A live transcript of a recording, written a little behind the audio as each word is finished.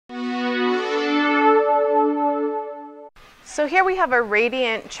So here we have a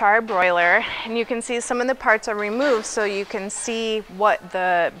radiant charbroiler, and you can see some of the parts are removed so you can see what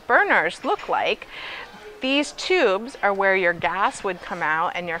the burners look like. These tubes are where your gas would come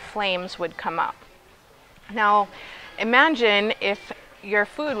out and your flames would come up. Now imagine if your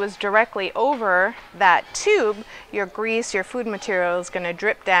food was directly over that tube, your grease, your food material is going to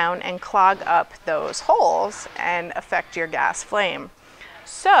drip down and clog up those holes and affect your gas flame.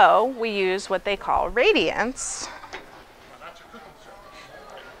 So we use what they call radiance.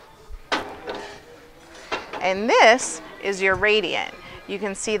 And this is your radiant. You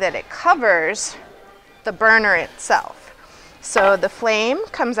can see that it covers the burner itself. So the flame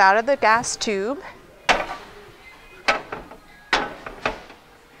comes out of the gas tube,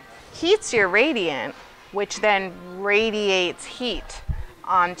 heats your radiant, which then radiates heat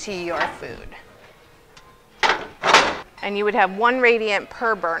onto your food. And you would have one radiant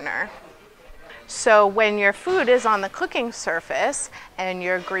per burner. So when your food is on the cooking surface and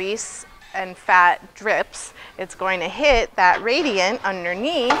your grease and fat drips, it's going to hit that radiant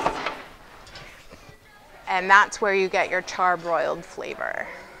underneath, and that's where you get your charbroiled flavor.